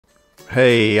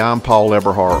Hey, I'm Paul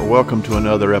Eberhart. Welcome to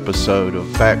another episode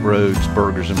of Back Roads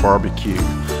Burgers and Barbecue.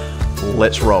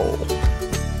 Let's roll.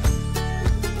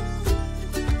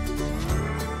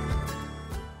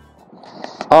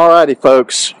 Alrighty,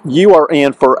 folks, you are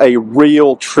in for a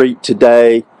real treat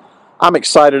today. I'm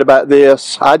excited about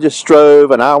this. I just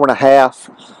drove an hour and a half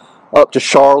up to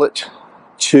Charlotte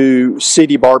to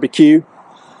City BBQ.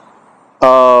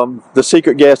 The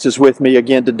secret guest is with me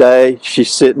again today.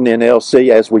 She's sitting in LC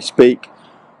as we speak.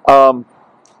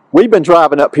 We've been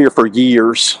driving up here for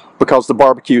years because the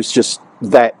barbecue is just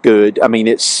that good. I mean,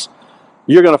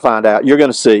 you're going to find out. You're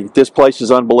going to see. This place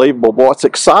is unbelievable. But what's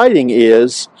exciting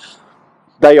is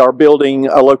they are building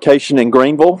a location in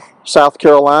Greenville, South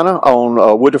Carolina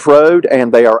on Woodruff Road,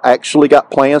 and they are actually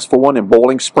got plans for one in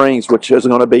Boiling Springs, which is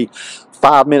going to be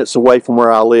 5 minutes away from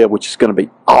where I live, which is going to be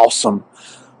awesome.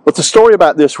 But the story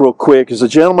about this real quick is a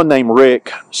gentleman named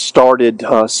Rick started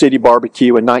City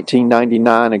BBQ in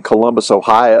 1999 in Columbus,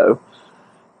 Ohio.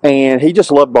 And he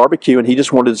just loved barbecue and he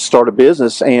just wanted to start a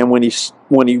business. And when he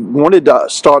wanted to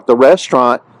start the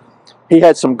restaurant, he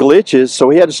had some glitches, so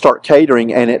he had to start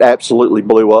catering, and it absolutely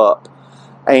blew up.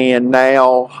 And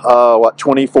now,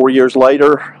 24 years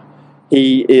later,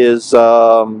 he is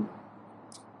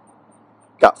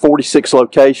got 46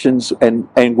 locations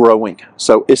and growing.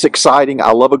 So it's exciting.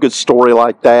 I love a good story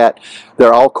like that.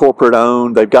 They're all corporate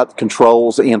owned. They've got the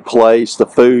controls in place. The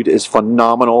food is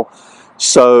phenomenal.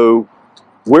 So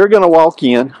we're going to walk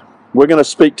in. We're going to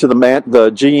speak to the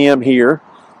GM here.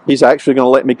 He's actually going to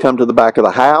let me come to the back of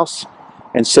the house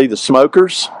and see the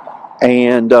smokers.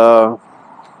 And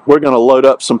we're going to load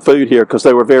up some food here because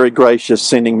they were very gracious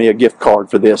sending me a gift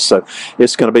card for this. So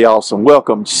it's going to be awesome.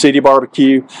 Welcome to City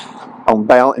BBQ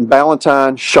in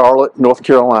Ballantyne, Charlotte, North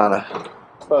Carolina.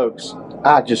 Folks,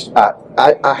 I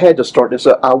had to start this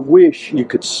up. I wish you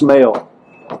could smell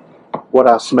what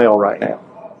I smell right now.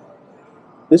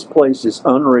 This place is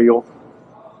unreal,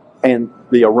 and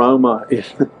the aroma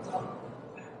is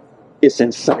it's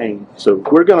insane. So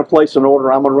we're going to place an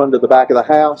order. I'm going to run to the back of the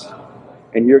house,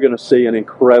 and you're going to see an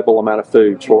incredible amount of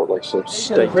food shortly. So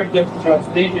stay tuned.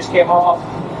 They just came off.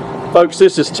 Folks,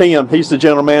 this is Tim. He's the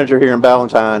general manager here in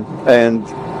Ballantyne, and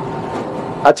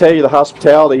I tell you, the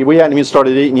hospitality, we hadn't even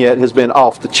started eating yet, has been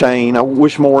off the chain. I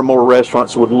wish more and more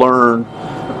restaurants would learn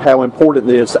how important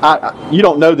it is. You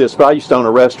don't know this, but I used to own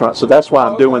a restaurant, so that's why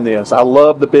I'm doing this. I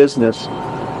love the business,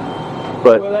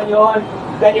 but well,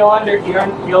 then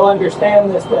you'll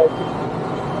understand this, that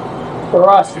for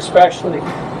us especially,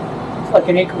 it's like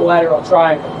an equilateral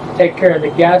triangle. Take care of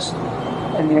the guest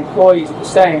and the employees the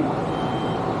same.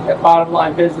 That bottom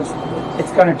line business,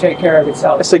 it's going to take care of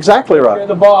itself. That's exactly right. If you're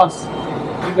the boss,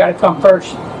 you got to come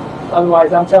first.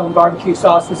 Otherwise, I'm telling barbecue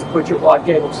sauces to put your block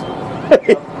tables.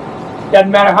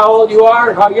 Doesn't matter how old you are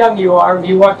or how young you are. If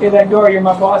you walk through that door, you're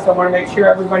my boss. I want to make sure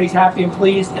everybody's happy and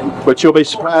pleased. But you'll be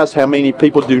surprised how many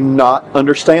people do not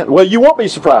understand. Well, you won't be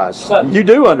surprised. You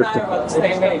do understand. I've been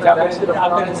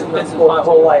in this business my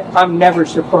whole life. I'm never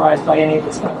surprised by any of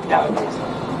this stuff nowadays.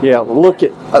 Yeah, look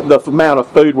at the amount of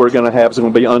food we're going to have is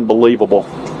going to be unbelievable.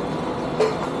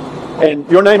 And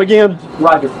your name again?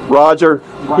 Roger. Roger.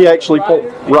 He actually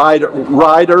Ryder.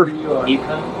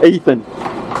 Ethan.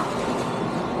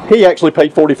 He actually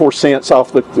paid 44 cents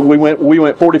off the. We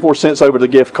went 44 cents over the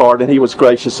gift card, and he was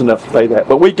gracious enough to pay that.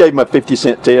 But we gave him a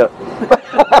 50-cent tip.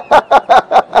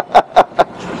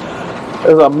 It's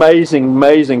an amazing,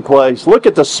 amazing place. Look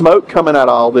at the smoke coming out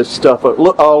of all this stuff.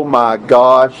 Look, oh my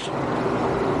gosh.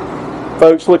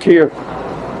 Folks, look here.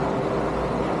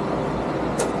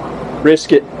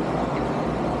 Brisket.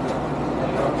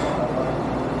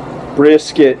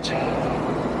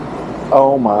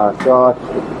 Oh my God.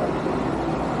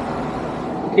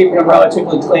 Keeping it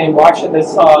relatively clean, watching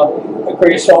this the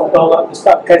grease build up and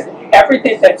stuff, because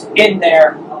everything that's in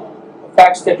there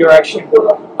affects the direction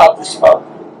of the smoke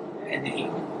and the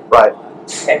heat. Right.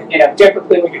 And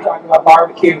typically when you're talking about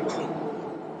barbecue,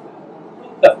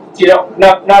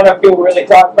 not enough people really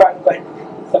talk about it, but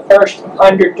the first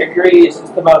 100 degrees is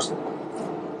the most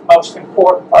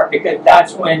important part, because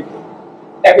that's when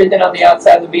everything on the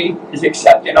outside of the meat is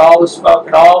accepting all the smoke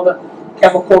and all the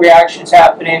chemical reactions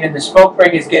happening, and the smoke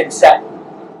ring is getting set.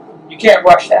 You can't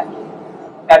rush that.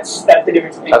 That's the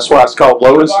difference. That's why it's called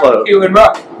low and slow.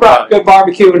 Good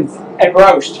barbecue and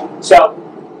roast. So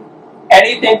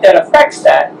anything that affects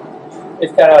that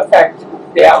is going to affect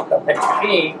the outcome. And for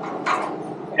me,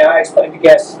 I explain to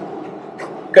guests,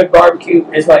 good barbecue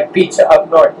is like pizza up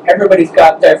north. Everybody's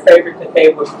got their favorite that they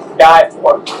would die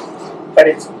for, but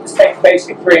it's the same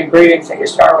basic three ingredients that you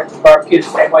start with the barbecue the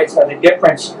same way. So the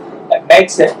difference that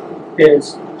makes it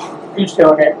is who's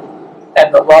doing it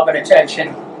and the love and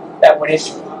attention that when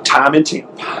it's Time and temp.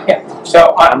 yeah. So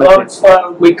on low and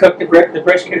slow, we cook the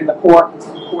brisket and the pork.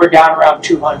 We're down around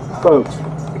 200. Folks,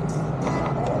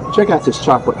 check out this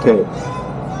chocolate cake.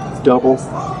 Double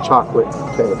chocolate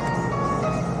cake.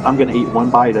 I'm going to eat one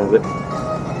bite of it.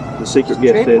 The secret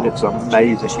guest said it's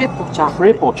amazing.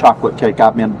 Triple chocolate cake.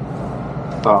 I've been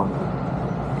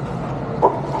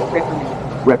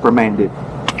reprimanded,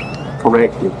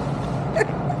 corrected.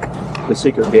 The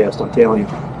secret guest, I'm telling you,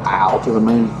 out to the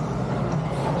moon.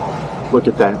 Look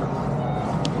at that.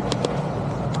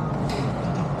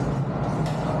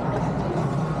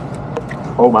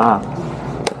 Oh my.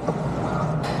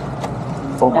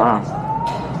 Oh my.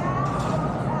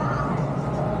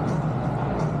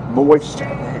 Moist.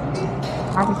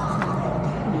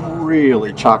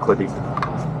 Really chocolatey.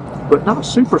 But not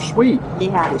super sweet.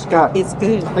 Yeah, it's good. I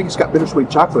think it's got bittersweet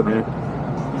chocolate in it.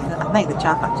 I think the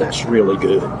chocolate. That's really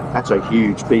good. That's a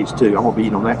huge piece too. I'm gonna be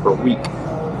eating on that for a week.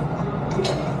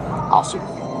 Awesome.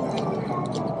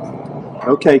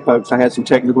 Okay, folks, I had some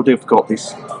technical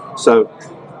difficulties. So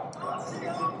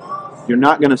you're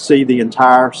not gonna see the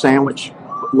entire sandwich,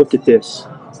 but look at this.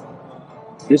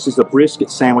 This is a brisket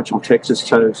sandwich on Texas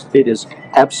toast. It is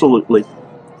absolutely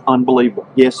unbelievable.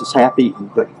 Yes, it's half eaten,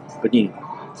 but again,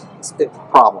 It's good.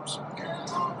 problems.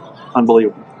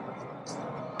 Unbelievable.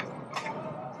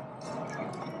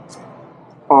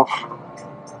 Oh.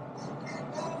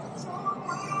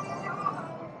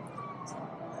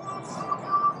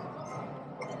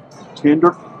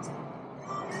 Tender.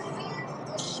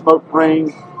 Smoked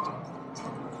ring.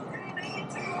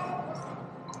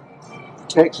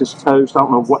 Texas toast. I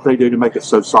don't know what they do to make it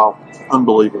so soft.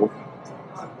 Unbelievable.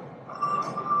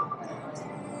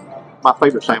 My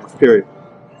favorite sandwich, period.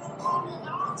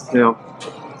 Now,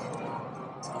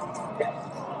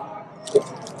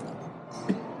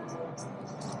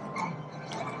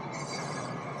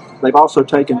 they've also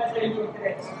taken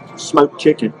smoked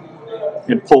chicken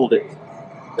and pulled it.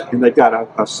 And they've got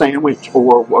a sandwich,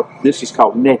 or what this is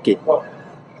called naked.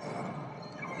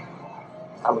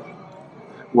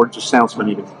 Word just sounds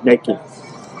funny to me. Naked.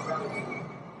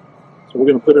 So we're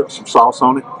going to put up some sauce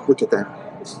on it. Look at that.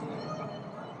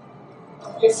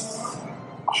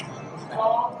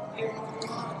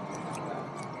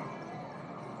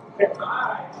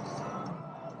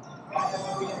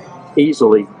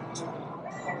 Easily,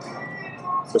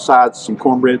 besides some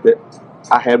cornbread that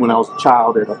I had when I was a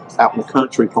child out in the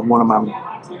country from one of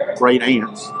my great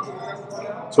aunts,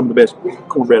 some of the best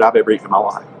cornbread I've ever eaten in my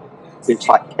life. It's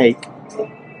like cake.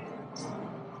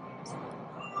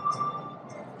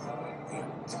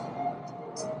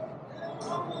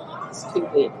 It's too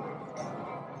good.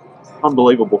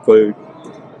 Unbelievable food.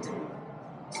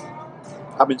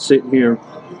 I've been sitting here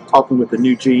talking with the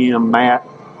new GM, Matt,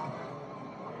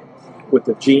 with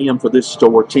the GM for this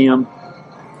store, Tim.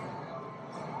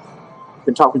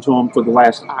 Been talking to him for the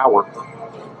last hour.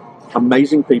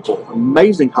 Amazing people,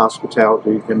 amazing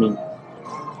hospitality. I mean,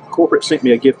 corporate sent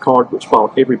me a gift card which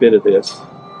bought every bit of this,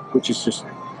 which is just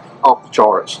off the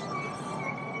charts.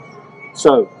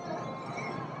 So,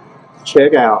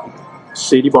 check out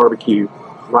City Barbecue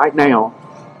right now,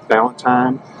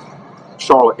 Ballantyne,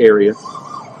 Charlotte area.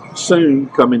 Soon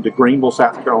coming to Greenville,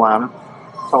 South Carolina,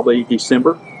 probably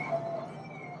December,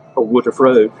 or Woodruff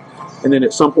Road. And then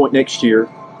at some point next year,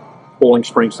 Boiling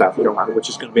Springs, South Carolina, which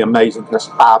is going to be amazing. That's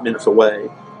 5 minutes away.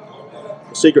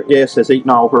 The secret guest has eaten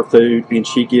all her food, and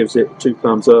she gives it 2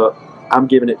 thumbs up. I'm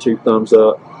giving it 2 thumbs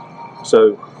up.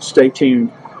 So stay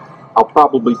tuned. I'll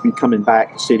probably be coming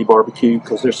back to City Barbecue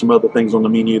because there's some other things on the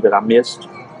menu that I missed.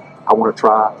 I want to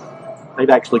try. They've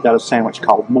actually got a sandwich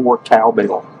called More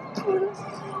Cowbell.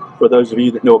 For those of you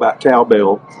that know about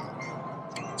cowbell,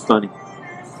 it's funny.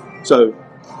 So,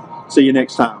 see you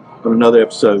next time on another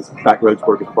episode of Backroads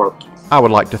Burger Barbecue. I would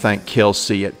like to thank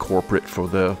Kelsey at corporate for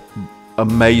the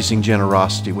amazing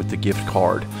generosity with the gift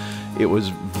card. It was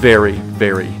very,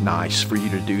 very nice for you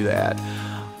to do that.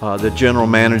 The general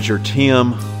manager,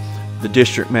 Tim, the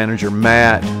district manager,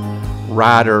 Matt,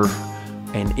 Ryder,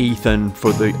 and Ethan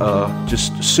for the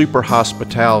just super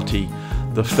hospitality.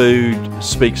 The food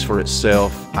speaks for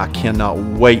itself. I cannot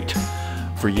wait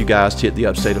for you guys to hit the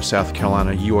upstate of South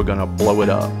Carolina. You are going to blow it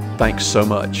up. Thanks so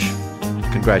much.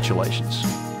 Congratulations.